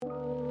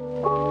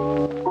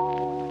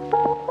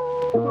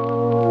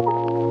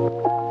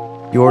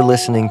You're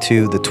listening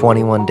to The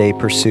 21 Day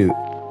Pursuit,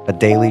 a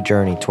daily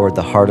journey toward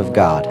the heart of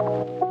God.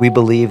 We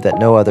believe that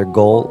no other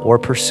goal or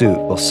pursuit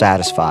will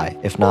satisfy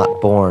if not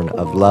born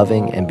of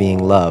loving and being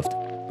loved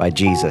by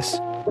Jesus.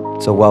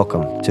 So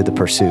welcome to The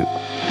Pursuit.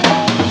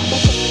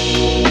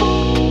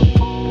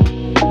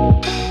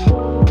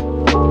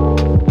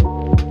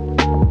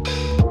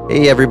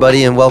 Hey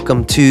everybody, and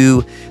welcome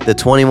to The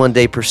 21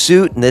 Day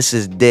Pursuit. And this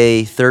is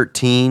day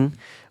 13,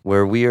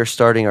 where we are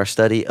starting our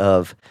study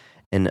of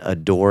an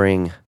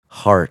adoring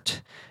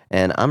heart.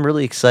 And I'm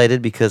really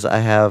excited because I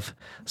have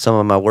some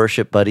of my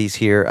worship buddies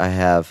here. I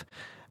have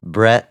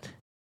Brett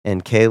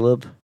and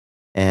Caleb,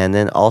 and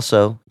then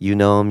also, you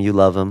know him, you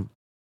love him,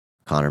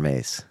 Connor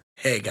Mays.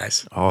 Hey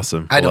guys.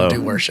 Awesome. I Hello. don't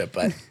do worship,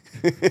 but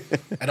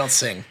I don't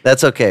sing.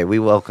 That's okay. We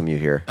welcome you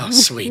here. Oh,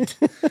 sweet.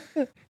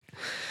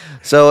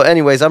 So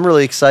anyways, I'm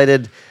really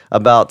excited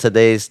about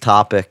today's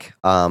topic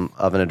of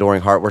an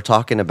adoring heart. We're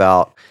talking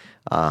about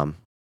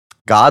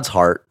God's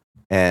heart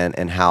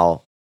and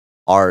how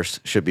ours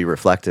should be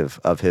reflective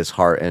of his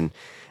heart.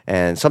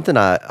 And something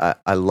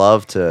I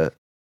love to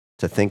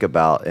think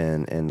about,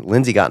 and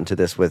Lindsay got into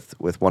this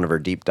with one of her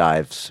deep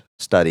dives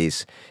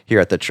studies here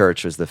at the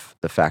church, was the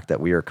fact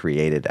that we are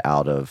created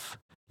out of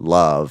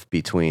love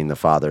between the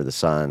Father, the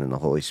Son, and the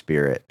Holy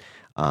Spirit.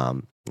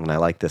 And I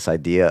like this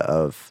idea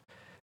of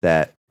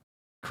that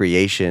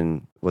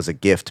creation was a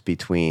gift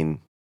between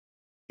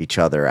each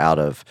other out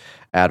of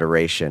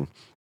adoration.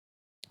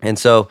 And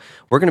so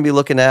we're going to be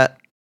looking at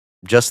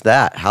just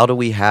that. How do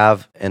we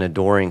have an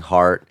adoring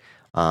heart?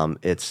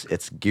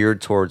 It's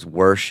geared towards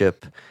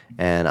worship,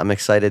 and I'm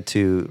excited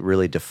to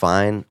really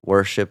define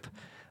worship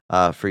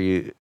for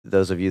you,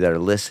 those of you that are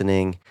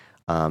listening,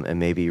 and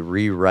maybe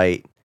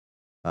rewrite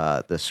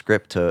the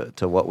script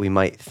to what we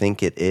might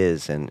think it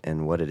is,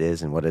 and what it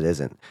is and what it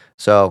isn't.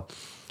 So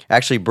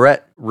actually,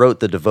 Brett wrote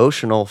the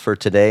devotional for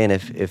today, and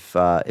if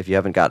you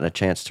haven't gotten a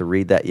chance to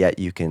read that yet,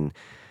 you can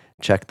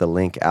check the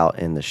link out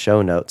in the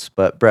show notes.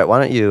 But Brett, why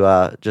don't you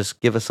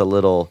just give us a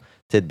little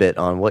tidbit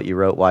on what you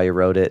wrote, why you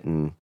wrote it,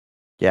 and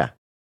yeah.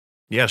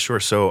 Yeah, sure.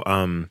 So,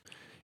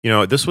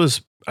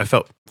 I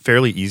felt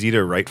fairly easy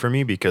to write for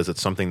me because it's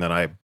something that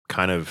I'm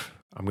going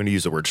to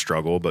use the word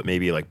struggle, but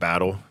maybe like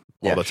battle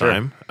all the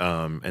time.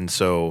 And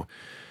so,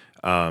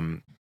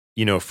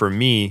 for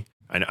me,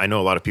 I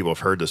know a lot of people have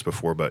heard this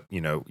before, but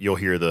you'll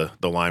hear the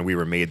line, "We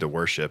were made to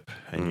worship,"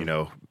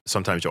 and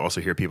sometimes you'll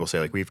also hear people say,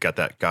 like, we've got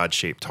that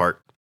God-shaped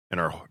heart in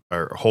our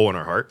hole in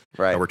our heart,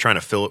 right? And we're trying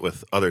to fill it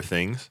with other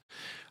things.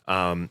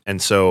 And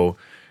so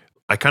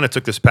I kind of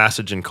took this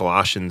passage in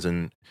Colossians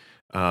and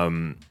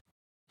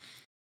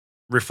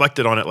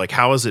reflected on it, like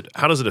how does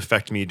it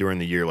affect me during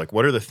the year? Like,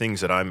 what are the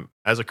things that I'm,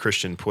 as a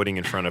Christian, putting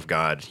in front of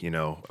God?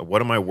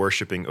 What am I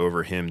worshiping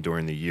over Him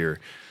during the year?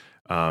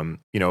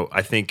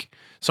 I think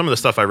some of the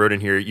stuff I wrote in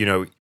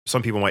here,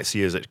 some people might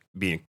see as it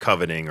being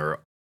coveting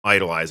or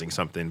idolizing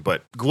something,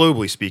 but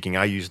globally speaking,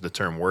 I use the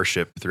term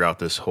worship throughout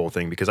this whole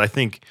thing because I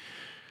think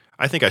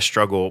I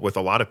struggle with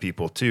a lot of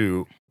people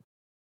too.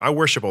 I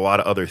worship a lot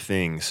of other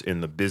things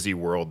in the busy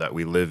world that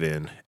we live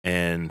in,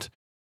 and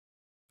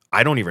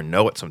I don't even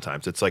know it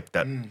sometimes. It's like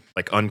that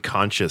like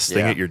unconscious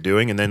thing that you're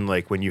doing, and then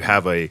like when you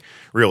have a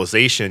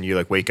realization, you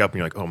like wake up and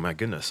you're like, oh my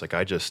goodness, like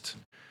I just,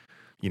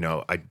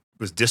 I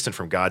was distant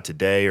from God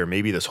today, or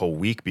maybe this whole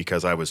week,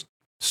 because I was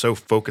so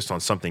focused on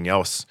something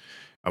else.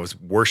 I was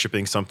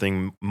worshiping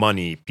something,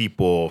 money,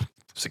 people,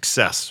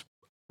 success,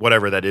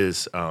 whatever that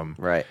is.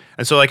 Right.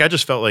 And so like, I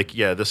just felt like,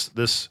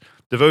 this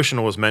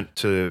devotional was meant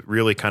to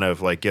really kind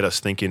of like get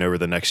us thinking over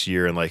the next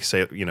year and like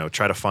say,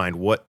 try to find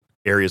what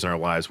areas in our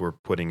lives we're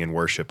putting in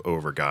worship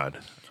over God.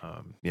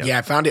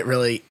 I found it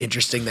really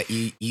interesting that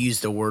you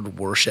used the word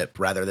worship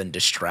rather than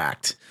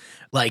distract.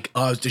 Like,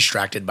 I was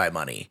distracted by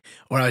money,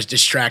 or I was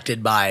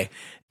distracted by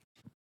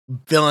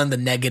fill in the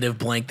negative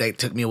blank that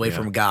took me away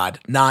from God.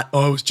 Not,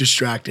 I was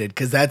distracted,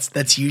 because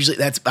that's usually,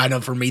 I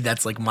know for me,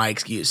 that's like my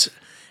excuse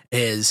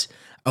is,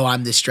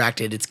 I'm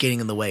distracted, it's getting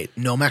in the way.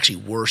 No, I'm actually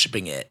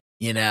worshiping it.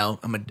 I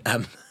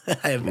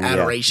have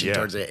adoration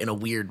towards it in a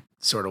weird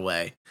sort of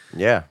way.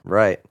 Yeah,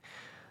 right.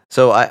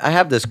 So I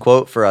have this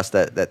quote for us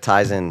that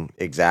ties in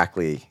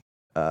exactly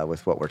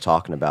with what we're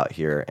talking about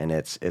here, and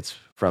it's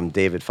from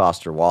David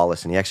Foster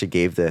Wallace, and he actually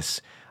gave this.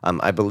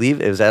 I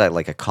believe it was at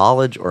like a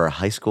college or a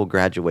high school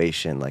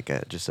graduation, like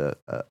a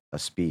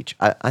speech.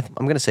 I'm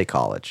going to say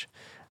college,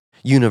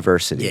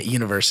 university. Yeah,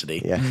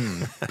 university. Yeah,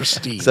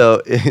 prestige.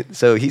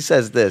 So he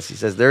says this. He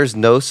says, "There's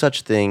no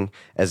such thing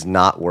as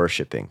not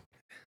worshiping.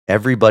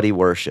 Everybody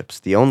worships.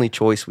 The only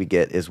choice we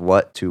get is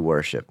what to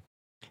worship.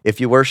 If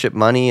you worship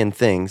money and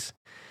things,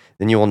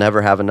 then you will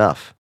never have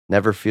enough.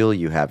 Never feel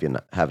you have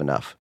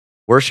enough.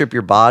 Worship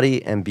your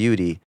body and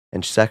beauty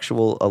and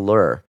sexual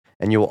allure,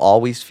 and you will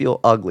always feel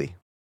ugly.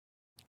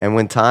 And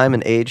when time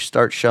and age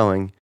start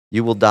showing,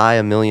 you will die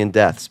a million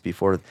deaths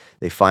before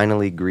they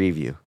finally grieve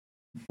you.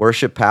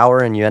 Worship power,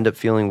 and you end up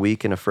feeling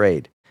weak and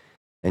afraid,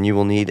 and you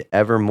will need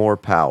ever more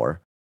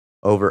power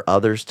over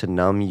others to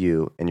numb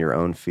you and your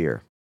own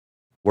fear.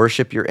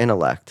 Worship your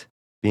intellect,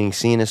 being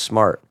seen as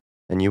smart,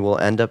 and you will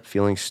end up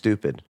feeling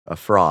stupid, a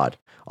fraud,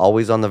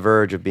 always on the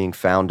verge of being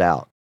found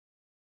out.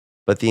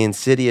 But the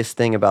insidious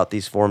thing about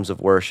these forms of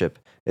worship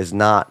is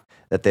not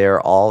that they are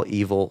all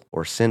evil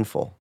or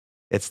sinful.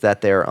 It's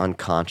that they are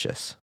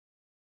unconscious.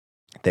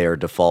 They are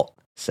default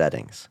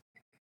settings.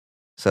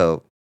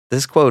 So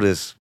this quote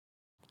is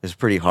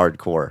pretty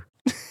hardcore.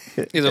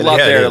 There's a lot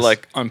Yeah, it there to is.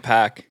 like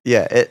unpack.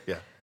 Yeah,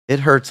 it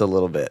hurts a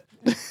little bit.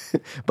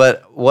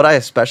 But what I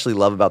especially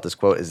love about this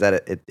quote is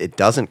that it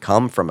doesn't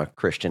come from a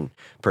Christian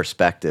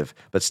perspective,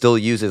 but still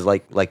uses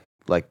like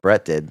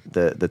Brett did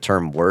the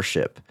term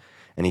worship.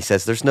 And he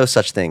says there's no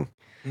such thing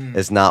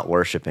as not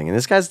worshiping. And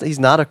he's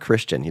not a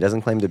Christian. He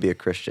doesn't claim to be a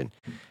Christian.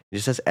 He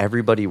just says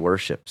everybody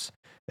worships.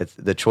 It's,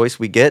 the choice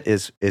we get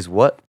is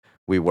what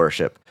we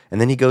worship. And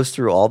then he goes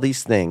through all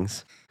these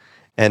things,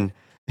 and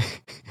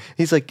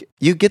he's like,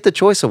 you get the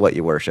choice of what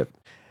you worship.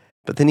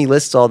 But then he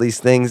lists all these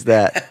things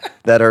that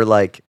are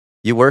like,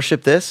 you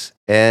worship this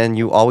and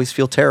you always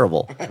feel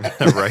terrible.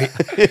 Right?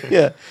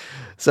 Yeah.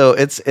 So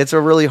it's a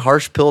really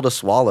harsh pill to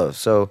swallow.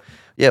 So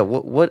yeah,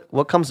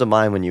 what comes to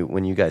mind when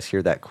you guys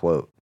hear that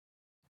quote?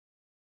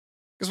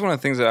 This is one of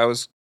the things that I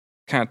was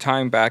kind of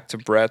tying back to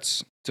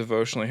Brett's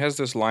devotional. He has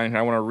this line, and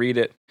I want to read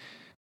it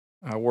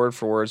word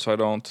for word so I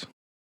don't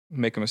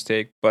make a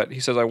mistake. But he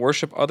says, I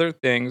worship other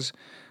things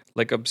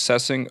like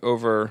obsessing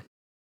over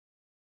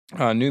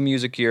new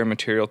music gear and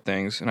material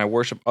things, and I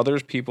worship other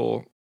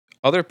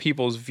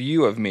people's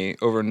view of me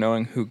over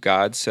knowing who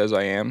God says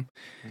I am.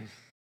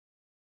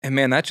 And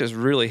man, that just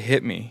really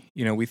hit me.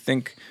 You know, we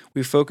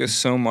focus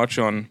so much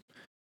on,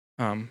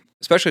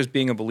 especially as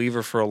being a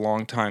believer for a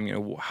long time, you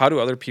know, how do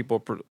other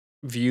people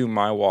view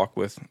my walk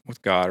with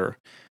God, or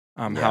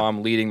how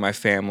I'm leading my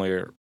family,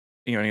 or,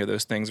 you know, any of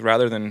those things,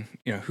 rather than,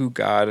 you know, who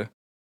God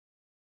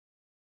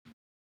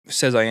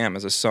says I am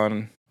as a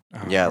son,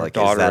 or Like,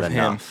 daughter is that of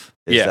enough?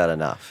 Him. Is that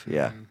enough?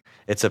 Yeah.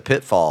 It's a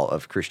pitfall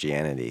of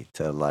Christianity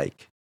to,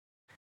 like,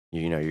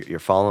 you know, you're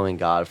following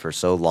God for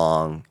so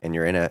long, and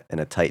you're in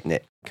a tight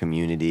knit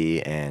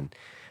community, and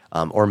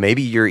or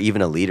maybe you're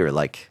even a leader.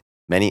 Like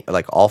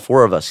all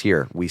four of us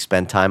here, we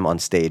spend time on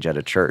stage at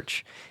a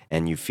church,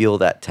 and you feel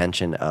that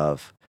tension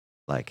of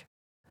like,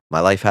 my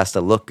life has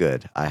to look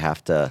good. I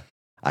have to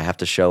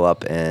show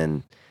up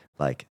and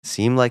like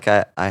seem like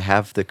I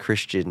have the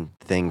Christian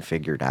thing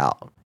figured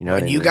out. You know,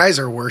 When what I you mean? guys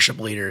are worship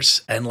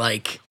leaders, and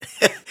like,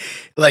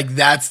 like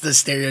that's the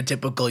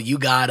stereotypical. You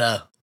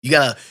gotta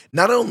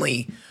not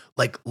only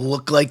like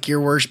look like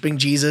you're worshiping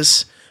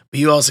Jesus, but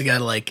you also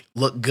gotta like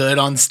look good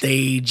on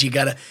stage. You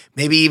gotta,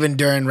 maybe even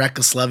during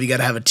Reckless Love, you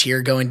gotta have a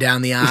tear going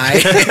down the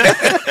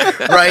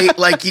eye, right?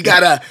 Like you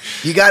gotta.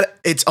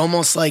 It's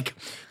almost like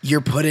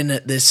you're put in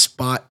this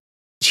spot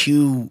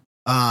to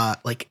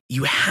like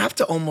you have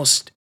to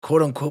almost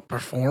quote unquote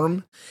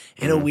perform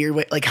in a weird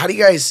way. Like how do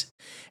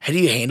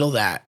you handle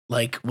that?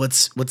 Like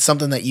what's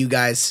something that you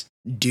guys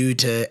do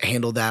to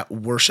handle that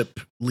worship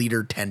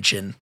leader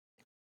tension?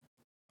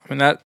 I mean,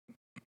 that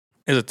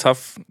is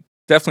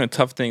definitely a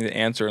tough thing to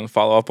answer and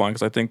follow up on,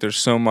 because I think there's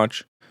so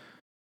much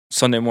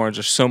Sunday mornings.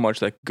 There's so much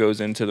that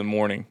goes into the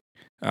morning.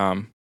 You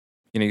know,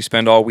 you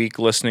spend all week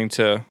listening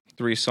to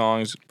 3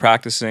 songs,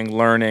 practicing,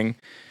 learning.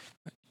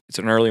 It's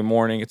an early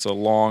morning. It's a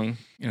long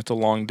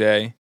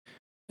day.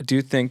 I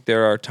do think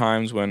there are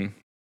times when,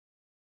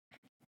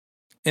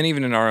 and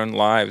even in our own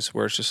lives,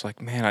 where it's just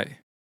like, man,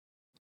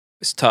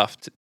 it's tough.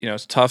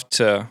 It's tough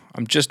to.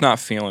 I'm just not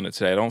feeling it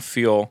today. I don't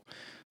feel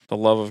the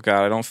love of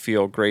God. I don't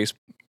feel grace,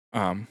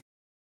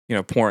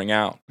 pouring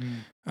out.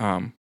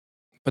 But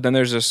then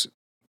there's this,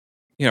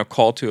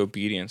 call to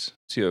obedience,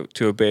 to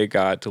obey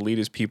God, to lead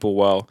His people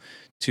well,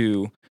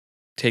 to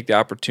take the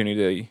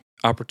opportunity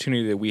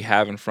that we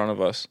have in front of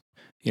us,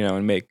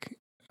 and make.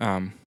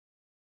 I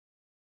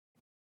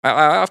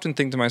often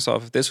think to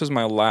myself, if this was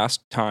my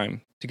last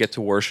time to get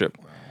to worship,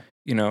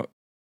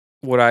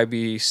 would I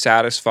be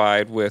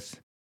satisfied with,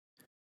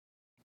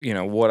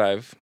 what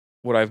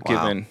I've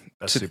given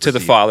That's to super the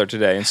deep. Father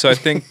today? And so I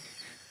think,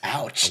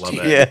 Ouch. I love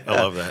dude. that. Yeah.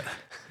 I love that.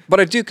 but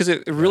I do, because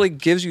it really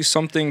gives you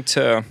something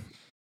to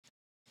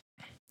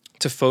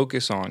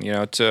focus on,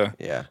 Yeah.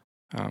 because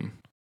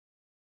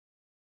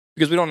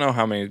we don't know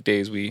how many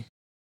days we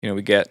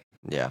get.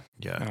 Yeah.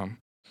 Yeah.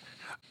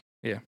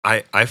 Yeah.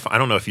 I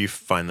don't know if you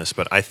find this,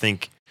 but I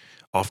think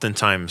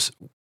oftentimes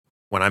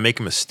when I make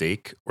a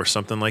mistake or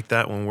something like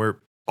that, when we're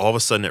all of a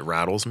sudden it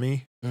rattles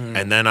me,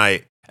 and then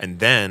I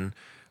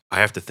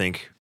have to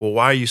think, well,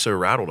 why are you so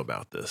rattled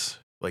about this?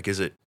 Like, is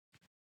it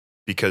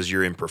because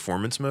you're in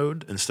performance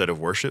mode instead of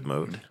worship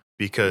mode?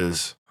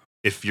 Because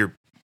if you're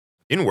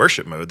in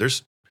worship mode,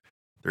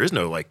 there is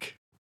no like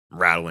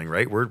rattling,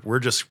 right?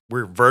 We're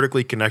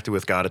vertically connected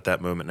with God at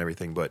that moment and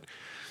everything, but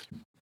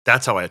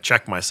that's how I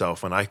check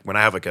myself when I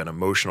have like an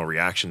emotional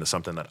reaction to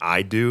something that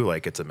I do,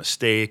 like it's a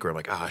mistake or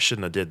like, I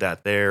shouldn't have did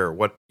that there, or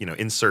what,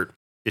 insert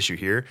issue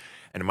here.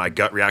 And my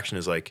gut reaction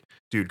is like,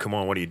 dude, come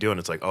on, what are you doing?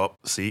 It's like, oh,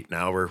 see,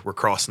 now we're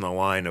crossing the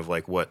line of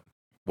like what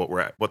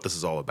this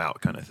is all about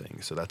kind of thing.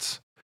 So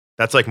that's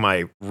like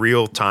my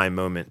real time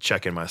moment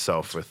checking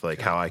myself with like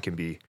how I can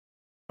be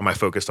am I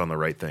focused on the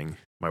right thing?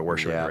 Am I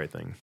worshiping Yeah. the right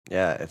thing?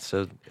 Yeah, it's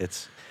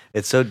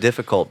so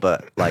difficult,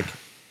 but like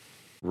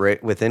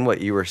right within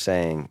what you were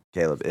saying,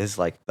 Caleb, is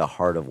like the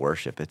heart of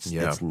worship.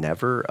 Yeah. It's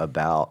never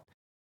about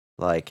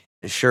like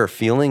sure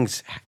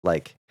feelings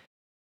like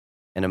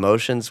and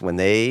emotions when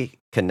they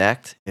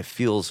connect, it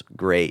feels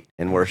great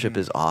and worship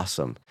is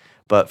awesome.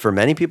 But for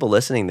many people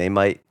listening, they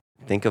might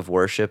think of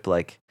worship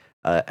like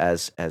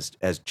as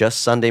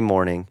just Sunday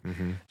morning,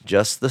 Mm-hmm.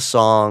 just the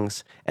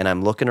songs, and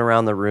I'm looking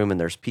around the room and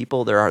there's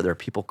people there are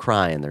people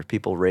crying, there are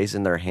people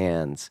raising their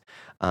hands,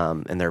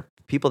 and there are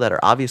people that are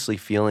obviously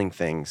feeling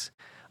things.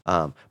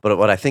 But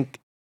what I think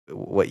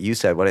what you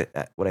said, what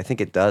I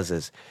think it does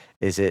is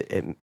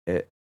it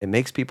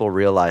makes people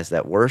realize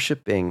that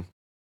worshiping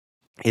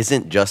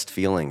isn't just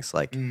feelings.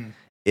 Like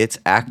it's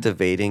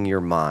activating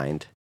your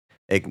mind,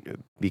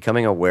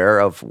 becoming aware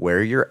of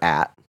where you're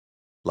at,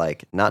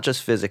 like not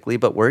just physically,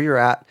 but where you're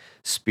at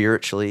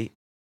spiritually,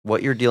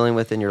 what you're dealing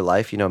with in your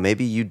life. You know,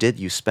 maybe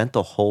you spent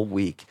the whole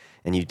week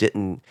and you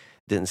didn't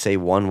say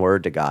one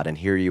word to God, and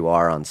here you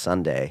are on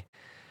Sunday,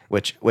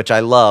 which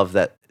I love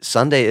that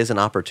Sunday is an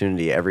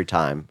opportunity every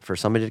time for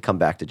somebody to come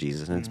back to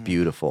Jesus, and it's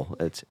beautiful.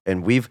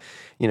 And we've,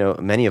 you know,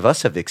 many of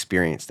us have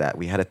experienced that.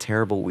 We had a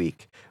terrible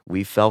week.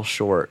 We fell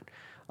short.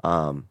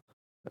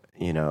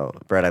 You know,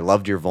 Brett, I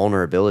loved your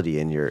vulnerability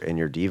in your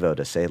Devo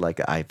to say like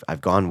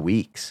I've gone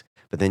weeks,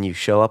 but then you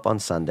show up on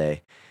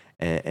Sunday,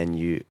 and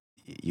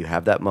you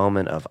have that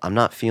moment of I'm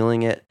not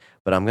feeling it,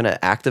 but I'm gonna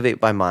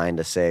activate my mind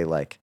to say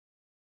like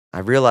I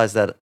realize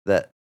that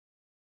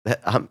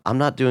I'm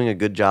not doing a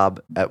good job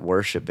at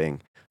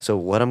worshiping. So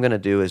what I'm gonna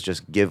do is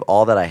just give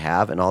all that I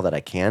have and all that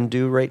I can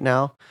do right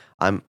now.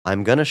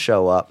 I'm gonna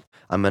show up.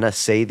 I'm gonna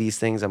say these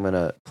things. I'm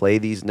gonna play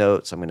these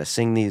notes. I'm gonna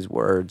sing these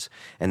words,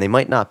 and they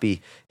might not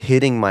be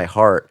hitting my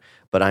heart,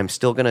 but I'm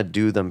still gonna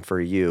do them for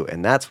you,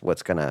 and that's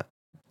what's gonna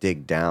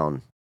dig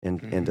down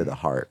into the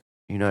heart.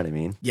 You know what I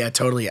mean? Yeah,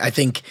 totally. I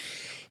think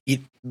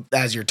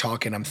as you're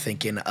talking, I'm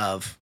thinking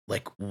of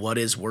like, what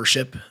is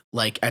worship?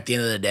 Like at the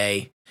end of the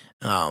day,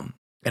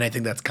 and I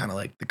think that's kind of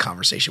like the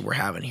conversation we're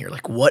having here.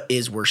 Like, what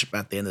is worship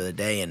at the end of the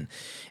day? And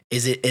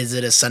is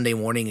it a Sunday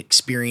morning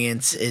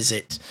experience? Is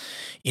it,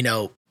 you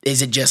know,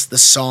 is it just the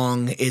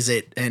song? Is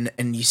it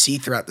and you see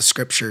throughout the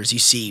scriptures, you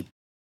see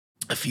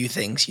a few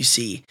things. You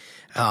see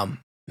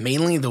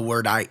mainly the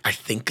word I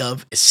think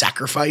of is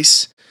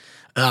sacrifice.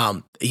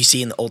 You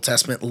see in the Old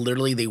Testament,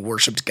 literally they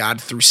worshiped God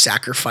through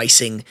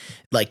sacrificing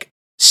like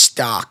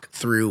stock,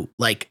 through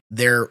like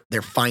their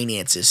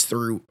finances,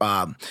 through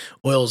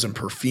oils and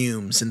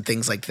perfumes and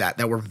things like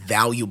that were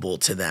valuable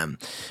to them.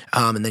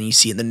 And then you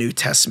see in the New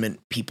Testament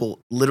people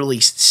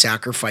literally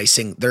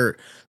sacrificing their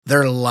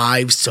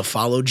lives to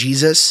follow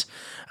Jesus.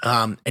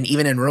 And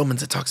even in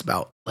Romans, it talks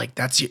about like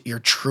that's your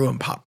true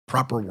and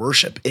proper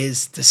worship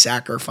is to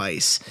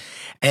sacrifice.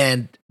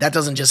 And that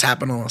doesn't just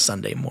happen on a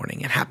Sunday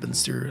morning. It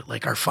happens through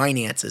like our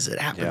finances. It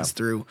happens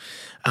through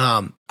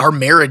our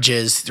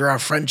marriages, through our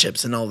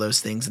friendships and all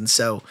those things. And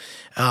so,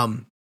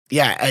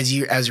 as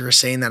you were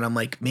saying that, I'm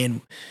like,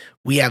 man,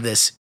 we have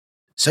this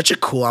such a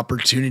cool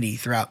opportunity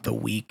throughout the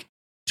week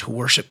to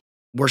worship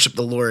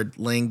the Lord,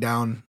 laying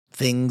down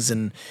things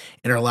and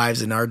in our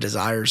lives and our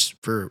desires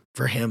for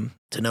him,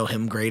 to know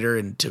him greater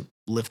and to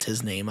lift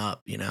his name up,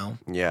 you know?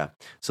 Yeah.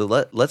 So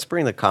let's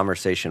bring the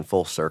conversation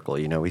full circle.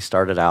 You know, we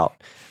started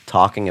out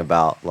talking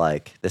about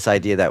like this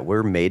idea that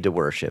we're made to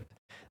worship,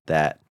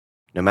 that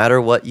no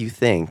matter what you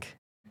think,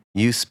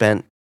 you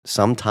spent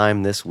some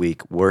time this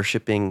week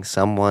worshiping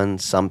someone,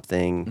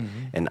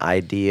 something, an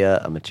idea,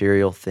 a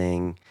material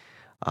thing.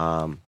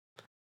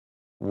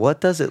 What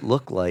does it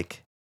look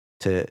like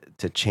to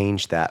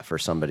change that for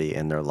somebody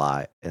in their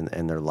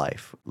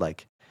life,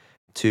 like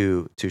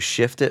to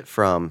shift it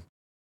from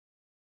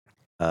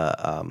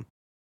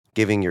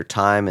giving your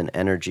time and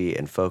energy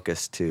and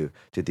focus to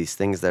these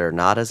things that are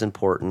not as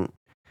important,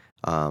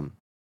 or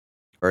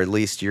at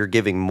least you're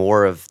giving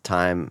more of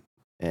time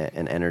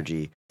and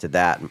energy to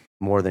that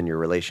more than your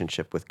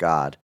relationship with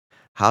God.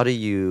 What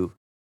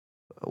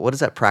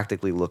does that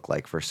practically look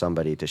like for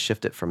somebody to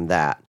shift it from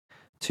that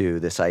to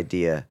this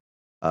idea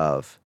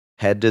of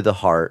head to the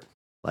heart,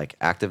 like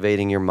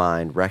activating your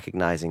mind,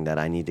 recognizing that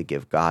I need to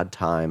give God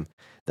time,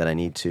 that I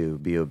need to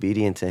be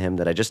obedient to him,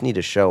 that I just need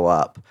to show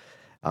up,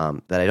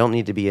 that I don't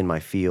need to be in my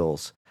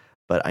feels,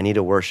 but I need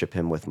to worship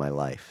him with my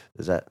life.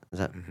 Does that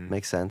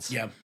make sense?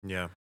 Yeah.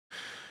 Yeah.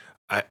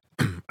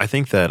 I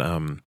think that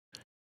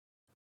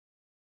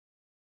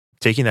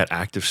taking that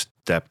active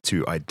step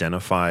to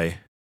identify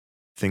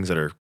things that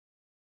are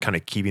kind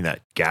of keeping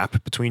that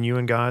gap between you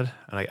and God.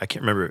 And I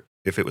can't remember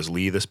if it was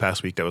Lee this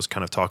past week that was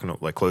kind of talking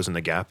like closing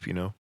the gap, you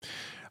know?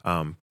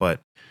 But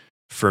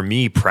for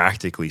me,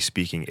 practically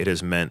speaking, it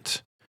has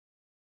meant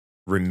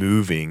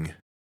removing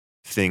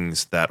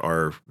things that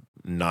are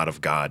not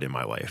of God in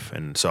my life.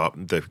 And so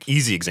the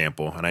easy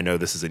example, and I know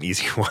this is an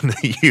easy one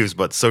to use,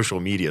 but social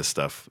media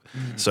stuff.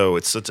 So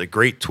it's a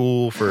great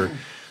tool for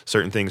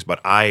certain things, but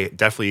I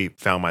definitely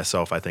found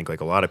myself, I think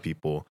like a lot of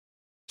people,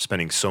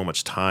 spending so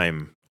much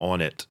time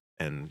on it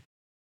and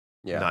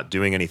not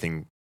doing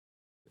anything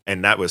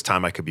and that was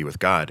time I could be with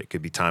God. It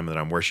could be time that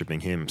I'm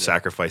worshiping Him,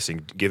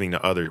 sacrificing, giving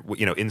to other,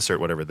 insert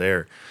whatever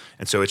there.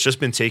 And so it's just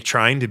been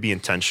trying to be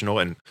intentional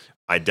and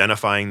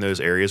identifying those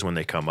areas when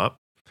they come up,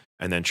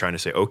 and then trying to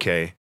say,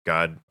 okay,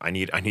 God, I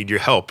need your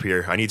help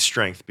here. I need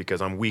strength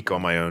because I'm weak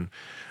on my own.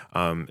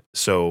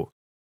 So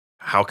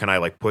how can I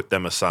like put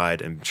them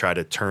aside and try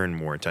to turn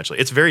more intentionally?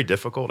 It's very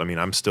difficult. I mean,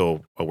 I'm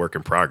still a work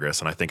in progress,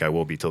 and I think I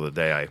will be till the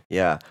day I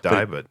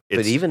die. But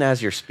even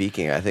as you're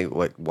speaking, I think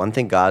one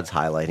thing God's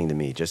highlighting to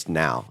me just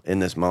now in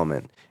this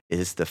moment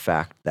is the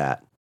fact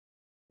that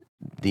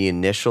the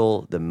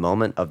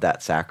moment of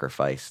that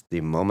sacrifice,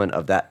 the moment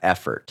of that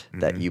effort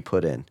that you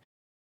put in,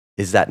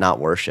 is that not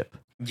worship?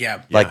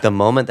 Yeah. Like the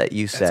moment that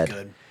you That's said,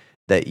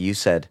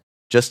 good.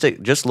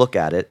 just look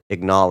at it,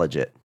 acknowledge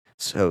it.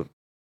 So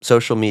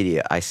social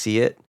media, I see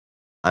it.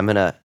 I'm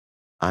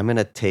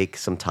gonna take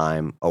some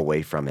time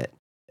away from it.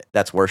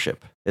 That's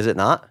worship, is it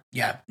not?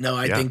 Yeah, no,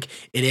 I think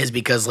it is,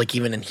 because like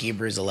even in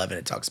Hebrews 11,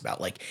 it talks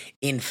about like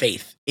in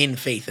faith,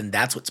 and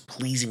that's what's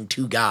pleasing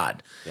to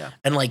God. Yeah.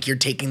 And like you're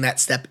taking that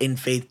step in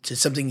faith to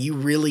something you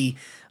really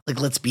like.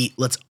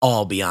 Let's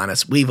all be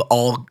honest. We've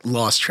all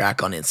lost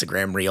track on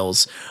Instagram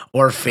Reels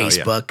or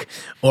Facebook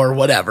or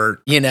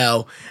whatever,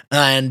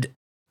 and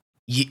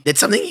it's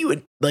something you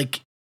would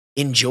like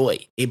enjoy.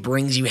 It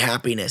brings you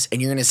happiness,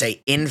 and you're going to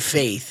say in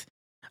faith,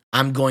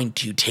 I'm going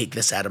to take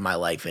this out of my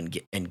life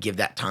and give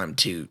that time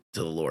to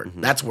the Lord.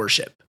 Mhm. That's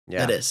worship.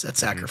 Yeah. That's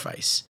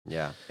sacrifice.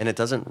 Yeah. And it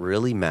doesn't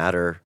really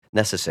matter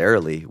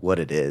necessarily what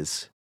it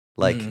is.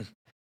 Like,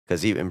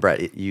 because even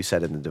Brett, you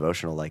said in the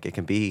devotional, like it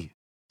can be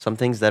some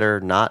things that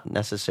are not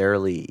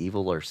necessarily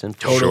evil or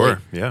sinful. Totally.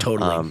 Sure, yeah.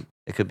 Totally.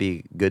 It could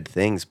be good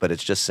things, but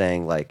it's just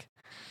saying like,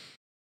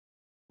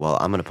 well,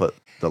 I'm going to put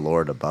the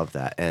Lord above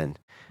that. And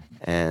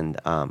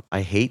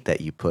I hate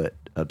that you put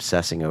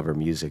obsessing over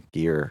music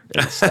gear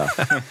and stuff.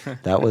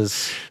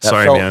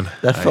 Sorry, man.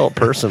 That felt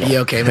personal. You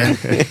okay, man?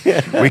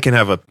 We can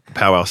have a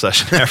powwow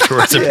session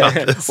afterwards about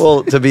this.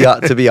 Well, to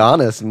be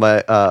honest,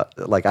 my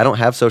like I don't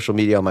have social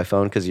media on my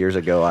phone because years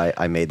ago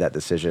I made that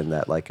decision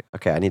that like,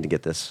 okay, I need to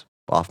get this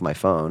off my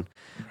phone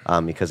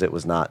because it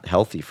was not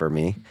healthy for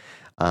me.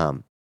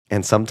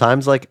 And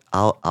sometimes like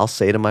I'll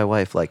say to my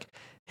wife like,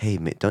 hey,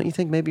 don't you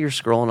think maybe you're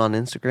scrolling on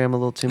Instagram a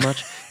little too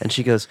much? And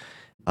she goes,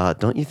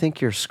 don't you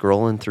think you're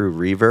scrolling through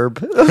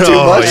Reverb too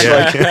much?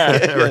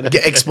 Yeah. Like,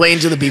 Explain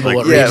to the people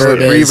what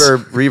Reverb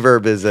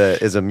Reverb is.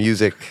 is a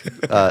music.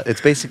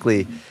 It's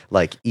basically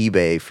like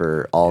eBay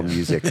for all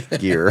music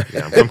gear.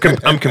 Yeah,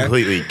 I'm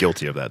completely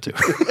guilty of that too.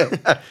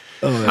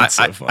 That's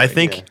so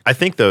funny. I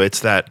think though it's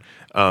that.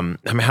 I mean,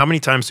 how many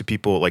times do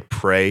people like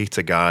pray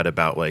to God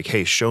about like,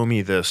 hey, show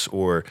me this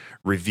or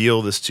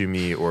reveal this to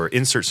me or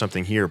insert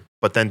something here,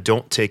 but then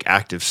don't take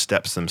active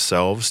steps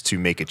themselves to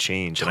make a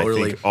change. Totally.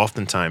 And I think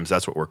oftentimes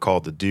that's what we're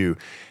called to do.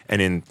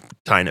 And in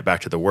tying it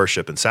back to the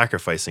worship and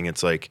sacrificing,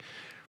 it's like,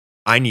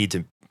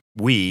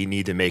 we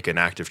need to make an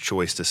active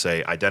choice to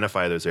say,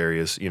 identify those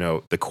areas.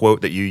 The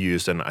quote that you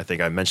used, and I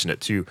think I mentioned it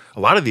too,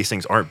 a lot of these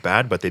things aren't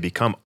bad, but they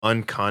become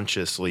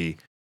unconsciously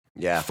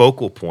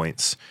focal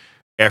points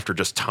after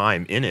just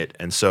time in it.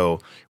 And so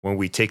when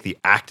we take the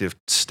active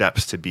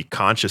steps to be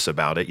conscious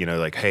about it,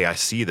 like, hey, I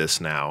see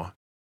this now.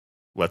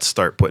 Let's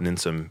start putting in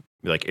some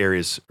like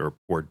areas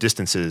or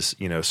distances,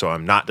 so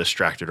I'm not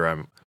distracted or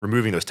I'm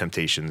removing those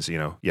temptations,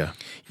 Yeah.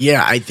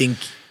 Yeah, I think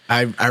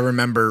I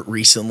remember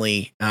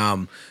recently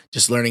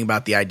just learning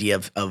about the idea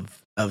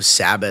of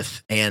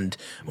Sabbath. And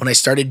when I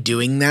started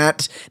doing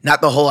that, not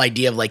the whole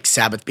idea of like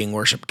Sabbath being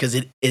worship, because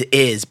it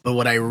is, but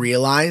what I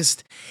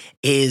realized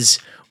is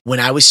when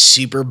I was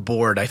super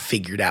bored, I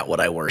figured out what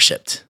I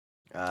worshiped.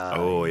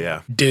 Oh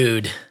yeah.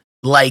 Dude,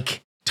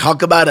 like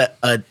talk about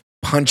a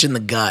punch in the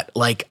gut.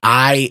 Like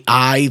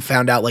I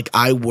found out like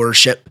I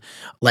worship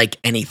like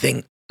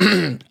anything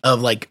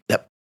of like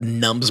that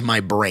numbs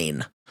my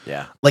brain.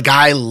 Yeah. Like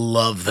I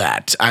love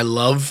that. I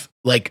love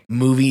like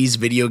movies,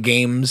 video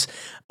games,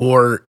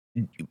 or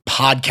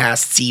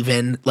podcasts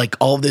even, like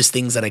all of those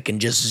things that I can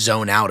just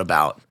zone out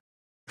about.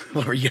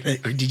 What were you gonna,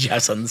 or did you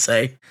have something to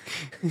say?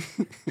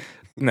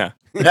 No.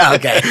 No,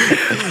 okay.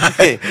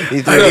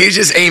 He's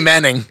just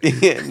amening.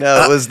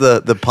 No, it was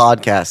the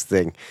podcast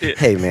thing.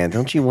 Hey man,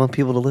 don't you want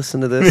people to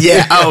listen to this?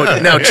 Yeah. Oh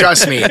no,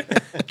 trust me.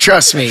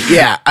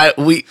 Yeah. I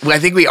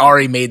think we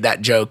already made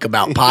that joke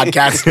about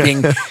podcasts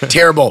being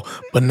terrible,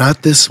 but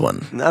not this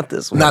one. Not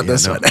this one. Not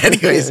this one.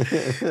 Anyways.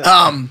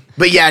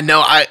 But yeah,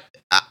 no,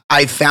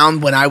 I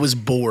found when I was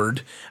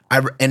bored,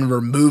 and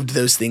removed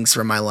those things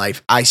from my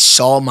life, I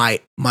saw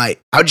my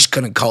I just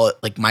couldn't call it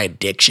like my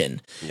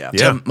addiction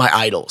to my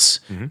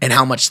idols and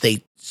how much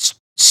they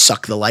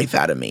suck the life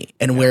out of me,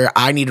 and where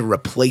I need to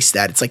replace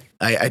that. It's like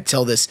I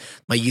tell this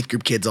my youth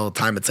group kids all the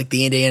time. It's like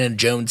the Indiana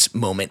Jones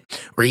moment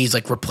where he's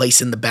like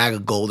replacing the bag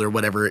of gold or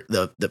whatever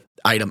the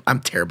item. I'm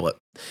terrible at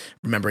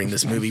remembering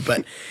this movie,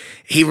 but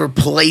he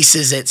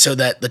replaces it so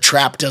that the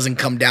trap doesn't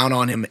come down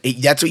on him.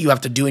 That's what you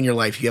have to do in your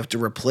life. You have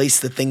to replace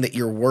the thing that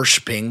you're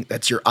worshiping,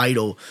 that's your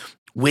idol,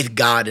 with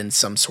God in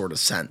some sort of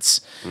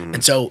sense.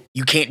 And so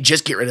you can't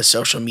just get rid of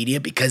social media,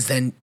 because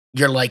then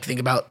you're like, think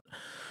about,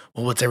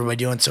 Well, what's everybody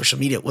doing on social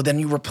media? Well, then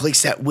you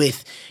replace that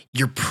with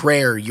your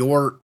prayer,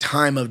 your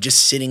time of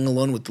just sitting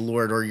alone with the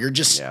Lord, or you're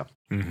just Yeah.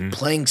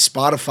 playing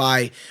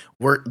Spotify,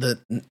 the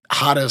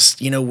hottest,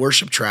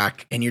 worship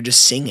track, and you're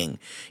just singing,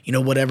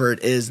 whatever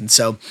it is. And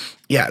so,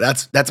 yeah,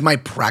 that's my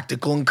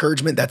practical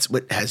encouragement. That's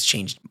what has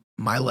changed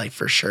my life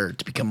for sure,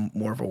 to become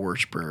more of a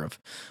worshiper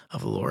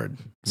of the Lord.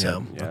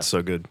 So Yeah. That's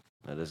so good.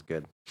 That is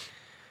good.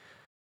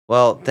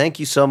 Well, thank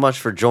you so much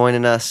for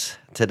joining us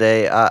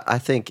today. I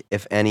think,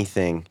 if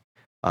anything,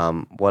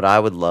 what I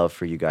would love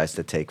for you guys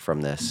to take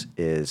from this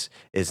is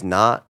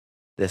not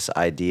this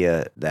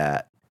idea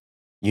that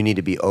you need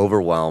to be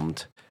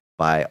overwhelmed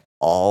by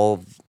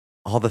all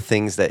the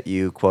things that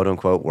you quote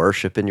unquote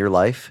worship in your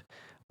life,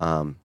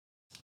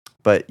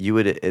 but you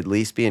would at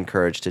least be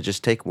encouraged to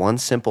just take one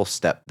simple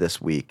step this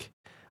week,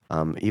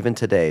 even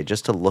today,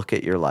 just to look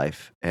at your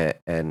life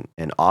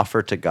and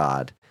offer to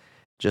God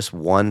just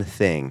one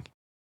thing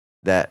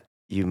that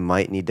you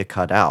might need to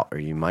cut out, or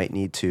you might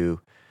need to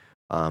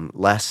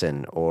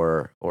lessen,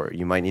 or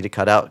you might need to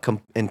cut out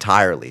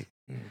entirely.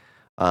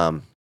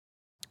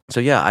 So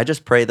yeah, I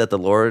just pray that the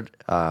Lord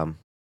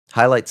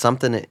highlights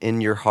something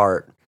in your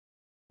heart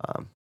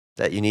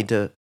that you need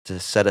to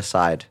set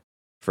aside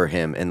for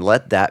Him, and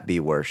let that be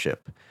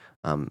worship.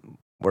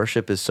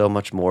 Worship is so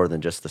much more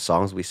than just the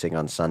songs we sing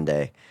on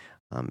Sunday.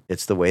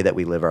 It's the way that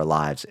we live our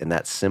lives, and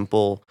that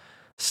simple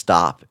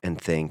stop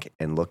and think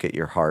and look at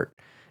your heart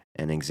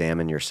and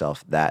examine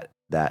yourself, that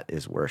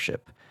is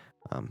worship.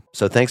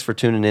 So thanks for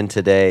tuning in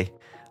today.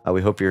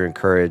 We hope you're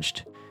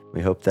encouraged.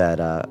 We hope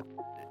that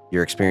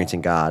you're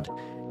experiencing God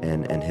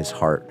and His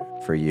heart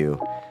for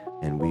you.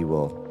 And we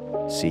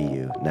will see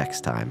you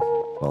next time,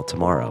 well,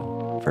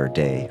 tomorrow, for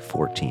day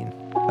 14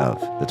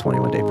 of the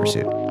 21 Day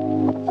Pursuit.